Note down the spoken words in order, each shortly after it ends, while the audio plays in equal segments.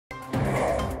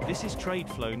This is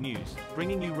TradeFlow News,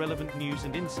 bringing you relevant news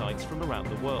and insights from around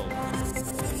the world.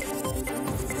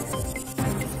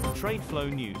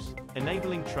 TradeFlow News,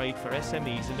 enabling trade for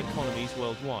SMEs and economies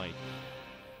worldwide.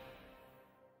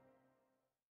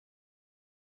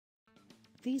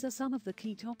 These are some of the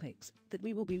key topics that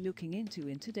we will be looking into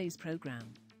in today's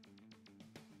program.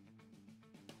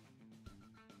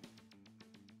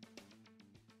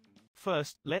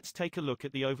 First, let's take a look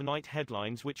at the overnight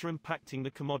headlines which are impacting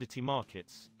the commodity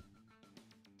markets.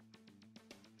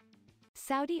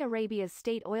 Saudi Arabia's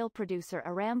state oil producer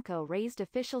Aramco raised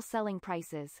official selling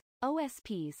prices,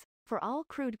 OSPs, for all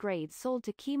crude grades sold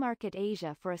to key market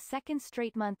Asia for a second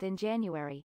straight month in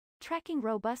January, tracking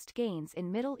robust gains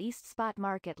in Middle East spot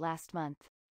market last month.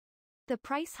 The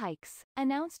price hikes,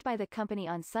 announced by the company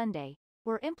on Sunday,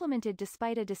 were implemented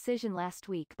despite a decision last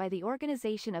week by the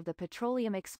Organization of the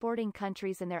Petroleum Exporting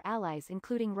Countries and their allies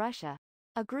including Russia,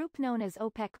 a group known as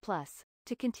OPEC+,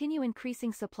 to continue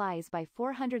increasing supplies by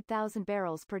 400,000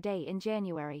 barrels per day in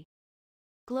January.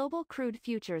 Global crude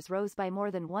futures rose by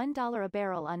more than $1 a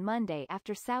barrel on Monday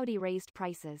after Saudi raised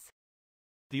prices.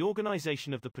 The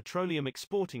Organization of the Petroleum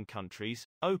Exporting Countries,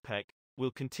 OPEC,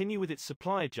 will continue with its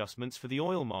supply adjustments for the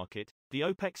oil market, the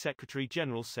OPEC Secretary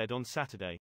General said on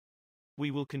Saturday. We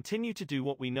will continue to do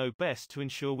what we know best to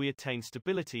ensure we attain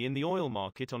stability in the oil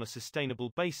market on a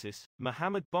sustainable basis,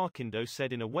 Mohammed Barkindo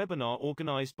said in a webinar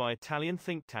organized by Italian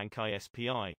think tank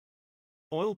ISPI.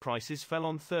 Oil prices fell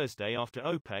on Thursday after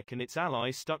OPEC and its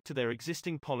allies stuck to their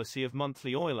existing policy of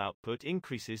monthly oil output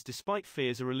increases despite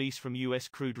fears a release from U.S.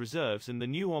 crude reserves and the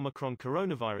new Omicron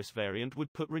coronavirus variant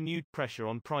would put renewed pressure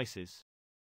on prices.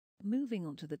 Moving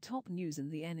on to the top news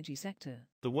in the energy sector.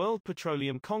 The World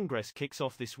Petroleum Congress kicks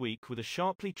off this week with a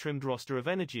sharply trimmed roster of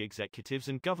energy executives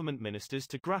and government ministers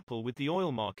to grapple with the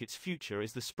oil market's future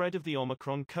as the spread of the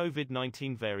Omicron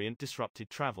COVID-19 variant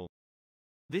disrupted travel.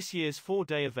 This year's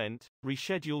four-day event,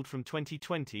 rescheduled from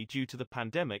 2020 due to the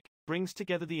pandemic, brings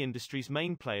together the industry's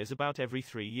main players about every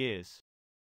 3 years.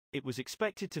 It was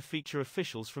expected to feature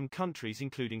officials from countries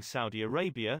including Saudi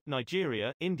Arabia,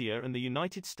 Nigeria, India and the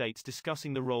United States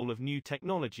discussing the role of new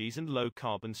technologies and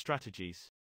low-carbon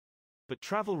strategies. But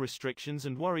travel restrictions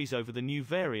and worries over the new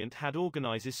variant had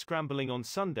organizers scrambling on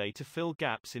Sunday to fill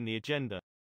gaps in the agenda.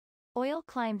 Oil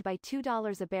climbed by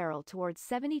 $2 a barrel towards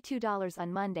 $72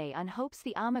 on Monday on hopes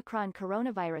the Omicron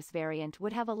coronavirus variant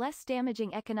would have a less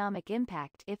damaging economic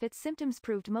impact if its symptoms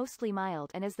proved mostly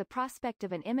mild and as the prospect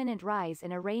of an imminent rise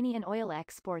in Iranian oil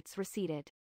exports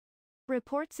receded.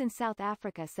 Reports in South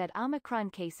Africa said Omicron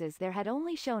cases there had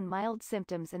only shown mild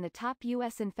symptoms and the top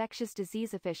U.S. infectious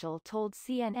disease official told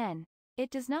CNN, "It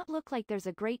does not look like there's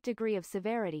a great degree of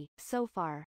severity, so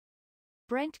far."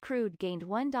 Brent crude gained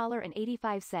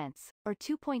 $1.85, or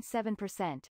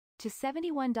 2.7%, to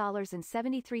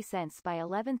 $71.73 by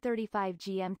 11:35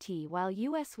 GMT while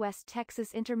U.S. West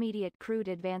Texas Intermediate crude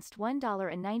advanced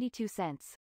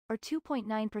 $1.92, or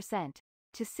 2.9%,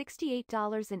 to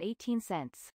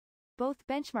 $68.18. Both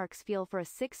benchmarks fell for a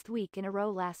sixth week in a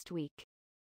row last week.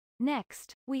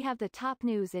 Next, we have the top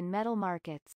news in metal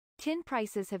markets. Tin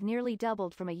prices have nearly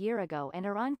doubled from a year ago and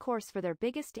are on course for their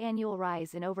biggest annual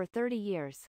rise in over 30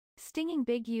 years, stinging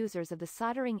big users of the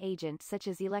soldering agent such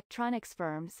as electronics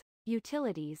firms,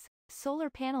 utilities,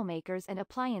 solar panel makers and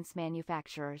appliance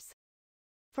manufacturers.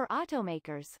 For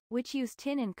automakers, which use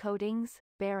tin in coatings,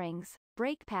 bearings,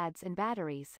 brake pads and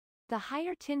batteries, the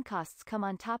higher tin costs come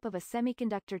on top of a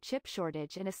semiconductor chip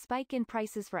shortage and a spike in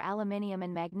prices for aluminium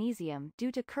and magnesium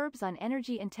due to curbs on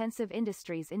energy-intensive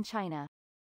industries in China.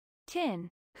 Tin,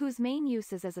 whose main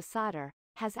use is as a solder,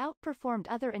 has outperformed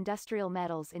other industrial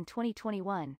metals in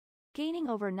 2021, gaining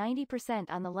over 90%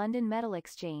 on the London Metal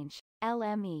Exchange,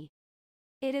 LME.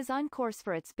 It is on course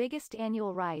for its biggest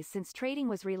annual rise since trading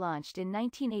was relaunched in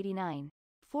 1989,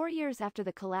 4 years after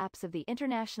the collapse of the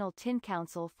International Tin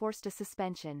Council forced a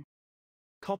suspension.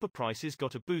 Copper prices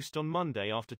got a boost on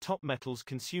Monday after top metals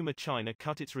consumer China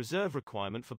cut its reserve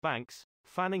requirement for banks,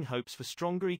 fanning hopes for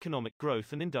stronger economic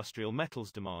growth and industrial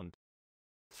metals demand.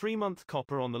 3-month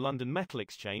copper on the London Metal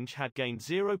Exchange had gained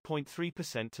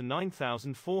 0.3% to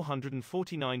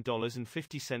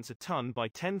 $9,449.50 a ton by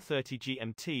 10:30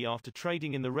 GMT after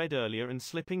trading in the red earlier and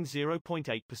slipping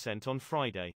 0.8% on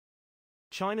Friday.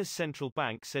 China's central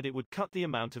bank said it would cut the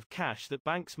amount of cash that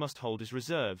banks must hold as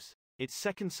reserves, its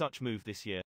second such move this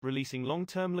year, releasing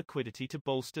long-term liquidity to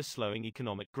bolster slowing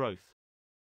economic growth.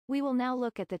 We will now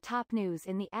look at the top news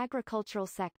in the agricultural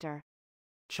sector.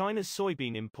 China's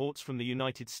soybean imports from the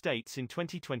United States in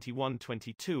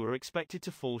 2021-22 are expected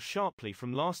to fall sharply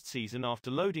from last season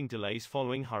after loading delays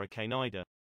following Hurricane Ida.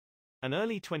 An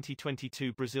early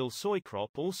 2022 Brazil soy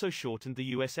crop also shortened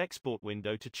the U.S. export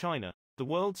window to China, the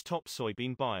world's top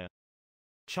soybean buyer.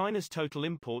 China's total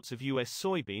imports of U.S.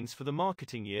 soybeans for the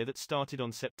marketing year that started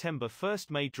on September 1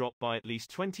 may drop by at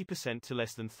least 20% to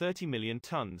less than 30 million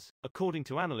tons, according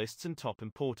to analysts and top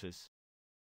importers.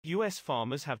 U.S.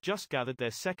 farmers have just gathered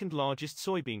their second largest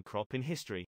soybean crop in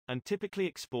history, and typically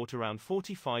export around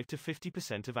 45 to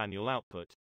 50% of annual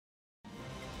output.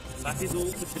 That is all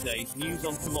for today's news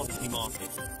on commodity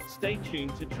markets. Stay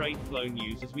tuned to TradeFlow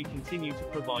News as we continue to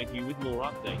provide you with more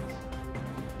updates.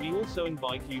 We also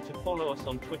invite you to follow us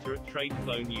on Twitter at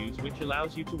TradeFlow News, which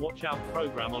allows you to watch our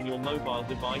program on your mobile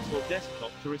device or desktop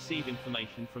to receive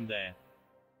information from there.